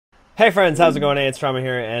Hey friends, how's it going? Hey, it's Trauma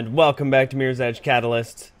here, and welcome back to Mirror's Edge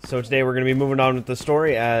Catalyst. So today we're going to be moving on with the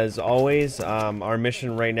story, as always. Our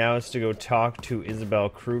mission right now is to go talk to Isabel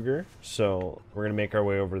Kruger, so we're going to make our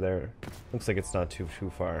way over there. Looks like it's not too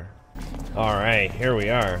far. Alright, here we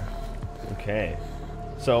are. Okay.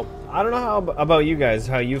 So, I don't know how about you guys,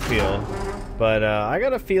 how you feel, but I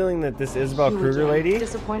got a feeling that this Isabel Kruger lady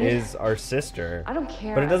is our sister. I don't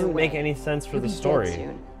care. But it doesn't make any sense for the story.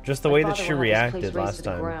 Just the way that she reacted last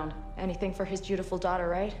time. Anything for his beautiful daughter,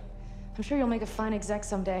 right? I'm sure you'll make a fine exec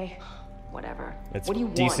someday. Whatever. It's what do you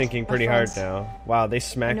desyncing pretty hard now. Wow, they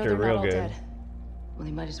smacked her real good. Dead. Well,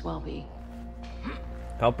 they might as well be.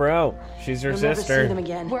 Help her out. She's your You'll sister. Never see them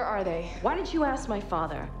again. Where are they? Why didn't you ask my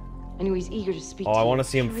father? I knew he's eager to speak to you. I want to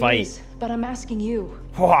see him fight. Is, but I'm asking you.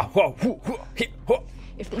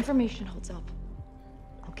 If the information holds up,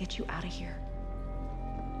 I'll get you out of here.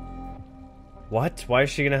 What? Why is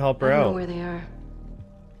she gonna help her I don't out? know where they are.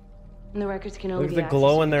 And the records can only Look at the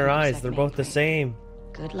glow in their eyes. They're both the same.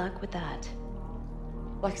 Good luck with that.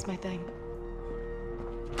 Luck's my thing.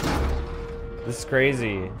 This is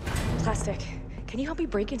crazy. Plastic, can you help me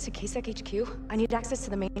break into KSEC HQ? I need access to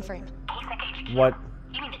the mainframe. KSEC HQ? What?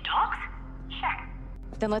 You mean the dogs? Sure.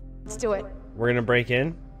 Then let's do it. We're gonna break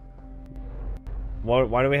in? Why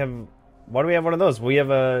do we have one of those? We have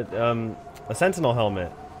a Sentinel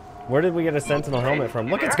helmet. Where did we get a Sentinel helmet from?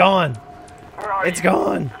 Look, it's gone! It's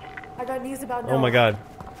gone! I got news about Oh my god.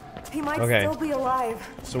 He might still be alive.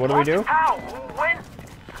 So what do we do? How? When?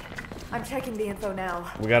 I'm checking the info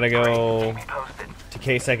now. We gotta go to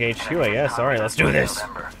KSEC HQ, I guess. Alright, let's do this.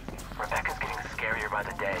 Rebecca's getting scarier by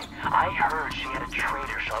the day. I heard she had a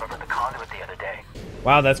traitor shot over the conduit the other day.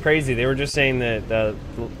 Wow, that's crazy. They were just saying that,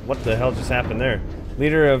 what the hell just happened there?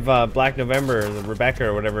 Leader of Black November, Rebecca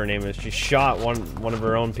or whatever her name is, she shot one of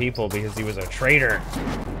her own people because he was a traitor.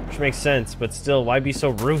 Which makes sense, but still, why be so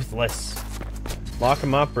ruthless? Lock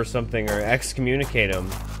him up or something, or excommunicate him.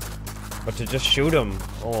 But to just shoot him,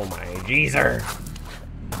 oh my geezer.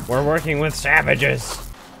 We're working with savages.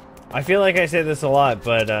 I feel like I say this a lot,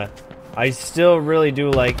 but I still really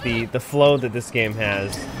do like the flow that this game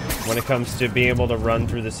has when it comes to being able to run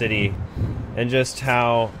through the city, and just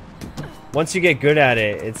how once you get good at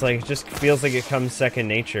it, it's like, it just feels like it comes second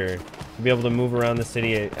nature to be able to move around the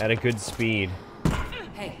city at a good speed.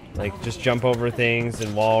 Like, just jump over things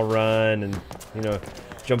and wall run and, you know,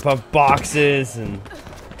 jump up boxes and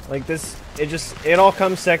like this. It all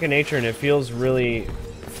comes second nature, and it feels really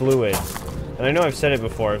fluid. And I know I've said it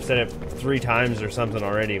before. I've said it 3 times or something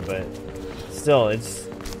already, but still, it's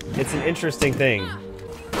an interesting thing.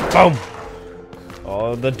 Boom!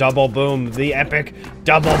 Oh, the double boom. The epic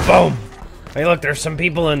double boom! Hey, look, there's some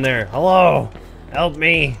people in there. Hello! Help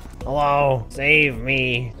me! Hello! Save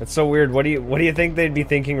me! That's so weird. What do you think they'd be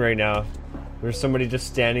thinking right now? There's somebody just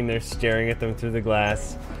standing there staring at them through the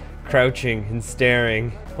glass. Crouching and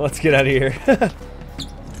staring. Let's get out of here. And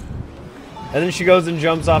then she goes and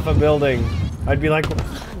jumps off a building. I'd be like,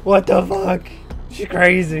 what the fuck? She's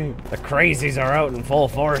crazy. The crazies are out in full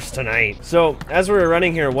force tonight. So, as we were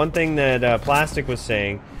running here, one thing that Plastic was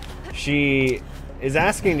saying, she is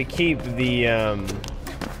asking to keep the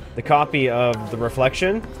copy of the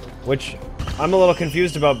Reflection, which I'm a little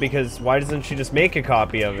confused about, because why doesn't she just make a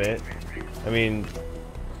copy of it? I mean,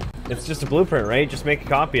 it's just a blueprint, right? Just make a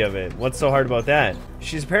copy of it. What's so hard about that?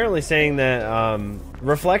 She's apparently saying that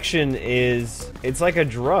Reflection it's like a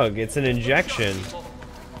drug. It's an injection.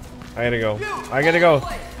 I gotta go.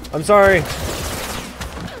 I'm sorry.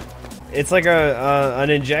 It's like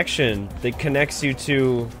an injection that connects you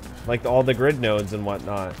to like all the grid nodes and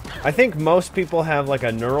whatnot. I think most people have like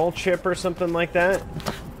a neural chip or something like that,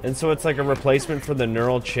 and so it's like a replacement for the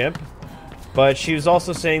neural chip. But she was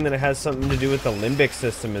also saying that it has something to do with the limbic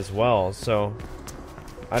system as well, so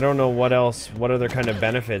I don't know what other kind of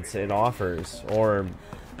benefits it offers, or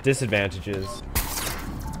disadvantages.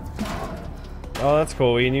 Oh, that's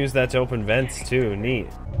cool. We can use that to open vents too. Neat.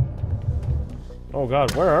 Oh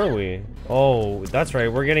god, where are we? Oh, that's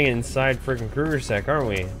right. We're getting inside freaking KrugerSec, aren't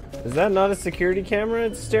we? Is that not a security camera?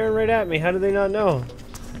 It's staring right at me. How do they not know?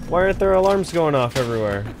 Why aren't there alarms going off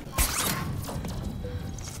everywhere?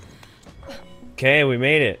 Okay, we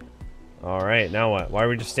made it. Alright, now what? Why are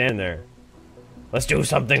we just standing there? Let's do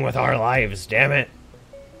something with our lives, damn it.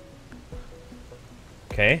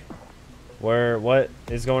 Okay. What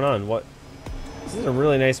is going on? This is a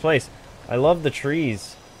really nice place. I love the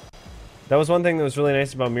trees. That was one thing that was really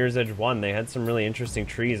nice about Mirror's Edge 1. They had some really interesting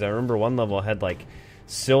trees. I remember one level had like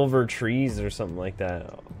silver trees or something like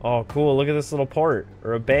that. Oh, cool. Look at this little port.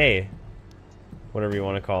 Or a bay. Whatever you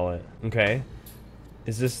want to call it. Okay.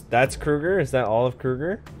 That's Kruger? Is that all of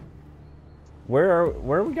Kruger? Where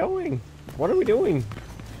are we going? What are we doing?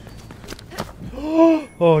 Oh,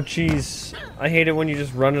 jeez. I hate it when you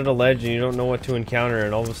just run at a ledge and you don't know what to encounter,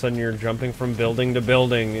 and all of a sudden you're jumping from building to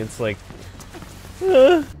building. It's like...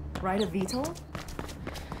 Ride a VTOL?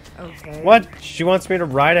 Okay. What? She wants me to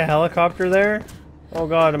ride a helicopter there? Oh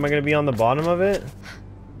god, am I gonna be on the bottom of it?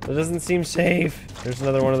 That doesn't seem safe. There's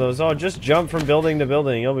another one of those. Oh, just jump from building to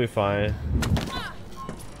building. You'll be fine.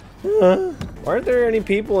 Why aren't there any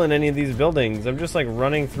people in any of these buildings? I'm just like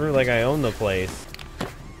running through like I own the place.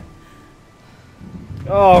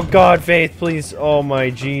 Oh god, Faith, please. Oh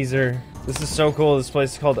my jeezer. This is so cool. This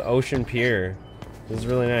place is called Ocean Pier. This is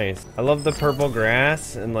really nice. I love the purple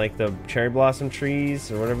grass and like the cherry blossom trees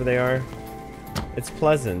or whatever they are. It's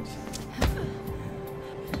pleasant.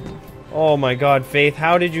 Oh my god, Faith,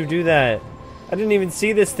 how did you do that? I didn't even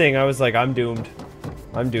see this thing. I was like, I'm doomed.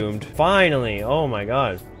 I'm doomed. Finally! Oh my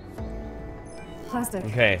god. Plastic.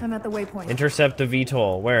 Okay. I'm at the waypoint. Intercept the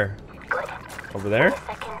VTOL. Where? Over there?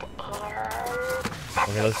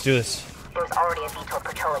 Okay, let's do this. There's already a VTOL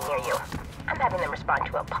patrolling near you. I'm having them respond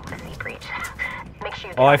to a policy breach. Make sure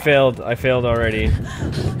you Oh, I failed. I failed already.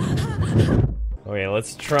 Okay,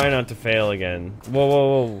 let's try not to fail again. Whoa,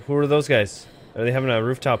 whoa, whoa. Who are those guys? Are they having a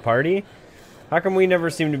rooftop party? How come we never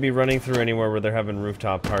seem to be running through anywhere where they're having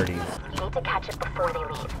rooftop parties? You need to catch it before they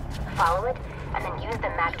leave. Follow it, and then use the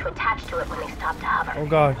map to attach to it when they stop to hover. Oh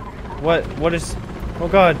god. What is... Oh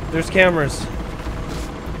god, there's cameras.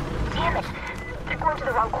 Damn it! They're going to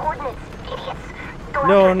the wrong coordinates, idiots.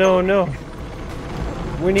 No, no, no.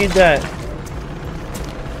 We need that.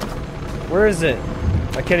 Where is it?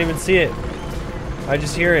 I can't even see it. I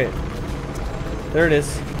just hear it. There it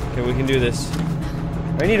is. Okay, we can do this.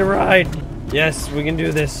 I need a ride. Yes, we can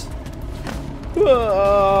do this.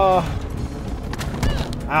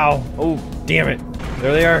 Ow. Oh, damn it.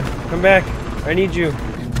 There they are. Come back. I need you.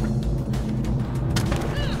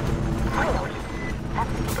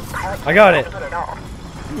 I got it.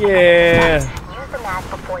 Yeah. Use the map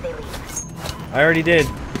before they leave. I already did.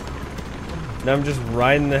 Now I'm just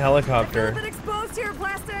riding the A helicopter. little bit exposed here,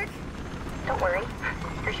 Plastic. Don't worry.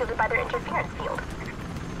 You're shielded by their interference field.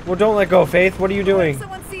 Well, don't let go, Faith. What are you If doing?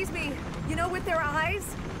 someone sees me, you know, with their eyes.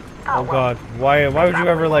 Oh god. Why would you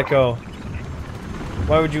ever let go?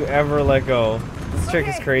 Why would you ever let go? This chick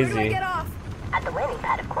is Okay, where do I crazy. get off? At the landing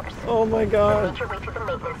pad, of course. Oh my god. Make your way through the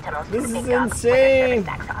maintenance tunnels to This the is big dock, where the insane.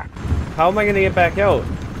 service stacks are. How am I gonna get back out?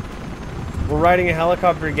 We're riding a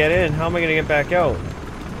helicopter to get in. How am I gonna get back out?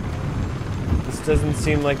 This doesn't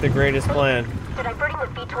seem like the greatest plan. They're diverting the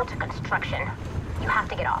VTOL to construction. You have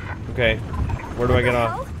to get off. Okay. Where do I get off?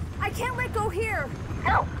 Hell? I can't let go here.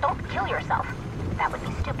 No, don't kill yourself. That would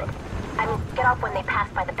be stupid. I mean, get off when they pass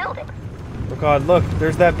by the building. Oh god, look,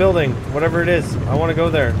 there's that building. Whatever it is. I wanna go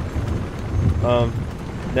there.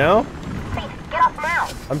 Now? Faith, get off now.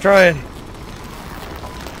 I'm trying.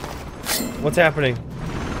 What's happening?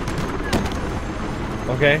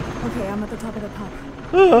 Okay. Okay, I'm at the top of the pump.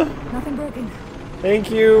 Ah, Nothing broken.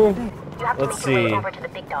 thank you. You have to Let's make your way see. over to the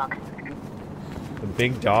big dog. The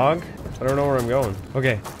big dog? I don't know where I'm going.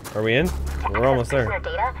 Okay, are we in? We're almost there. Prisoner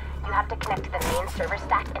data, you have to connect to the main server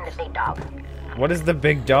stack in the big dog. What is the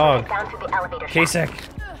big dog? Down through the elevator shaft. K-Sec.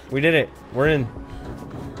 We did it. We're in.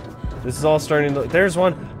 This is all starting to... There's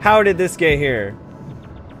one. How did this get here?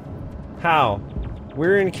 How?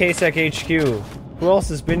 We're in K-Sec HQ. Who else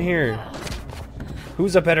has been here?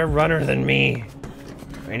 Who's a better runner than me?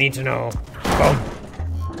 I need to know. Boom.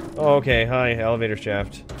 Oh, okay. Hi, elevator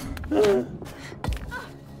shaft.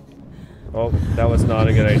 Oh, that was not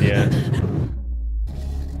a good idea.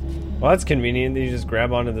 Well, that's convenient that you just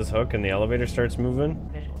grab onto this hook and the elevator starts moving.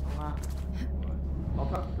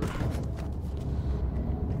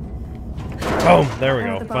 Boom! There we I'm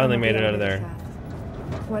at go. the bottom Finally of made the it out of elevator there.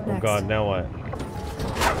 shaft. What Oh next? god, now what?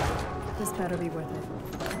 This better be worth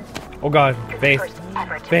it. Oh god, Faith. First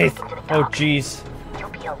ever to Faith. break into the Oh dog. jeez. You'll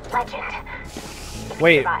be a legend. If you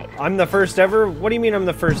Wait, survive. I'm the first ever? What do you mean I'm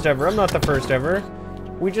the first ever? I'm not the first ever.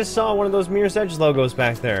 We just saw one of those Mirror's Edge logos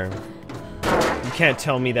back there. You can't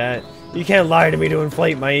tell me that. You can't lie to me to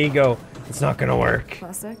inflate my ego. It's not gonna work.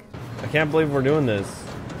 Plastic? I can't believe we're doing this.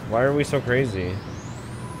 Why are we so crazy?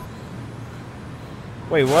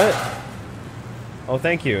 Wait, what? Oh,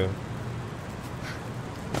 thank you.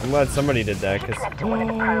 I'm glad somebody did that, because... Connect to one of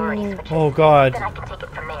the priority switches. Oh god. Then I can take it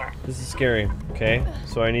from there. This is scary. Okay,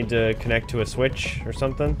 so I need to connect to a switch or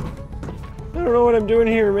something? I don't know what I'm doing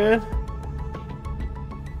here, man.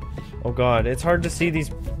 Oh god, it's hard to see these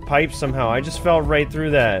pipes somehow. I just fell right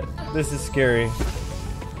through that. This is scary.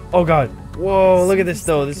 Oh god. Whoa, look at this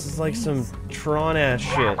though. This is like some Tron-ass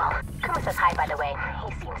shit. Well, Kuma says hi, by the way.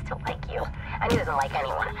 He seems to like you. And he doesn't like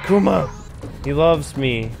anyone. Kuma! He loves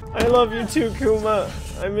me. I love you too, Kuma.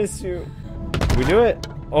 I miss you. We do it?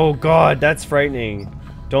 Oh god, that's frightening.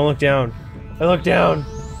 Don't look down. I look down.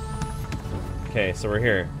 Okay, so we're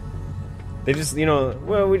here. They just, you know,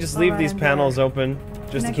 well, we just leave these panels open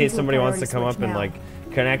just in case somebody wants to come up and like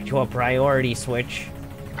connect to a priority switch.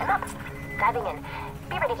 I'm up. Diving in.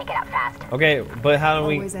 Be ready to get out fast. Okay, but how do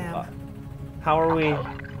we? Always am. How are we?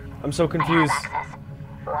 I'm so confused. Access.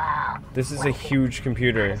 Wow. This is a huge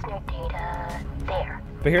computer. Listener data there.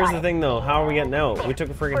 But here's the thing though, how are we getting out? We took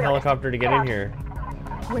a freaking helicopter to get in here.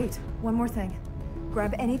 Wait, one more thing.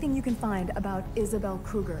 Grab anything you can find about Isabel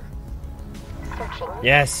Kruger. Searching.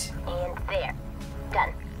 Yes. And there.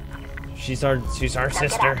 Done. She's our Now get out.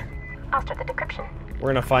 sister. I'll start the decryption. We're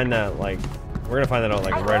gonna find that like out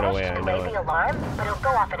like right away, I know managed to delay the it. alarm, but it'll go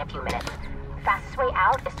off in a few minutes. Fastest way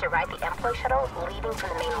out is to ride the employee shuttle leaving from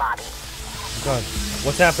the main lobby. God,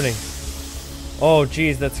 what's happening? Oh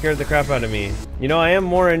geez, that scared the crap out of me. You know, I am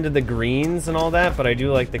more into the greens and all that, but I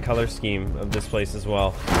do like the color scheme of this place as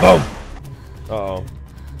well. Boom! Uh-oh.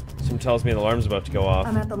 Some tells me the alarm's about to go off.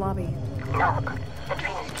 I'm at the lobby. No, the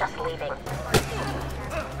train is just leaving.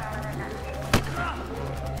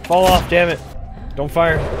 Fall off, damn it. Don't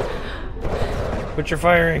fire. Quit your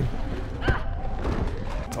firing.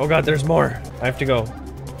 Oh god, there's more. I have to go.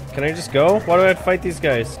 Can I just go? Why do I have to fight these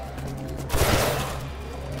guys?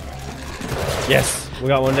 Yes, we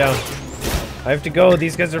got one down. I have to go.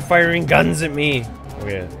 These guys are firing guns at me.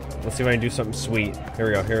 Okay, let's see if I can do something sweet. Here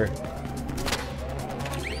we go, here.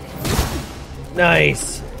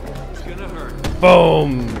 Nice. It's gonna hurt.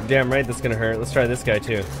 Boom. Damn right, that's gonna hurt. Let's try this guy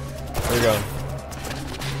too. Here we go.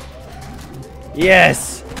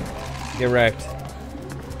 Yes. Get wrecked.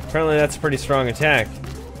 Apparently that's a pretty strong attack.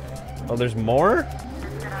 Oh, there's more?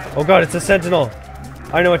 Oh god, it's a sentinel.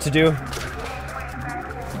 I know what to do.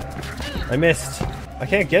 I missed. I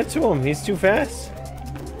can't get to him. He's too fast.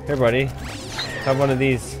 Here, buddy. Have one of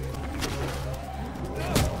these.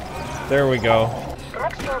 There we go. The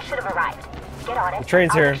next train should have arrived. Get on it. The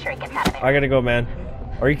train's I'll here. make sure it gets out of there. I gotta go, man.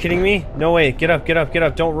 Are you kidding me? No way. Get up, get up, get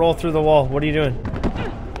up. Don't roll through the wall. What are you doing?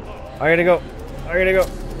 I gotta go. I gotta go.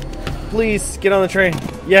 Please, get on the train.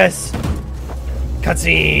 Yes.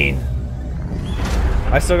 Cutscene.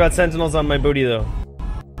 I still got sentinels on my booty, though.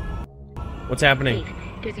 What's happening? Dave,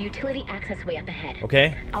 there's a utility access way up ahead.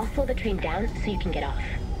 Okay. I'll slow the train down so you can get off.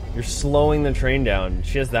 You're slowing the train down.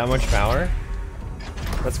 She has that much power?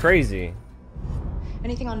 That's crazy.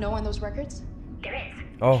 Anything on Noah on those records? There is.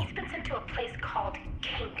 Oh. He's been sent to a place called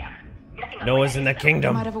Kingdom. Nothing on Noah's where in that the is,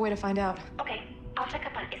 kingdom. Might have a way to find out. though. Okay, I'll check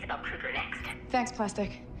up on Isabel Kruger next. Thanks,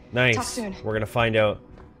 Plastic. Nice. Talk soon. We're gonna find out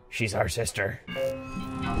she's our sister.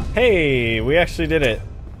 Hey, we actually did it.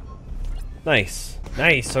 Nice.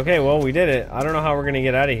 Nice. Okay, well, we did it. I don't know how we're gonna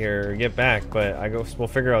get out of here or get back, but I guess we'll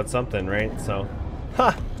figure out something, right? So,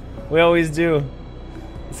 ha! We always do.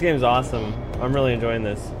 This game's awesome. I'm really enjoying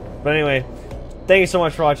this. But anyway, thank you so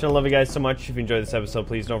much for watching. I love you guys so much. If you enjoyed this episode,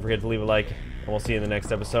 please don't forget to leave a like, and we'll see you in the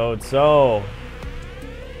next episode. So,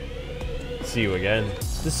 see you again.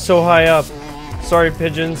 This is so high up. Sorry,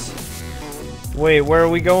 pigeons. Wait, where are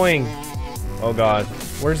we going? Oh god.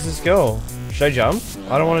 Where does this go? Should I jump?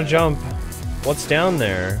 I don't want to jump. What's down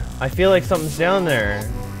there? I feel like something's down there.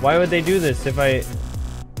 Why would they do this if I...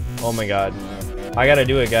 Oh my god. I gotta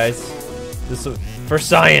do it, guys. This is for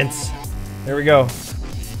science. There we go.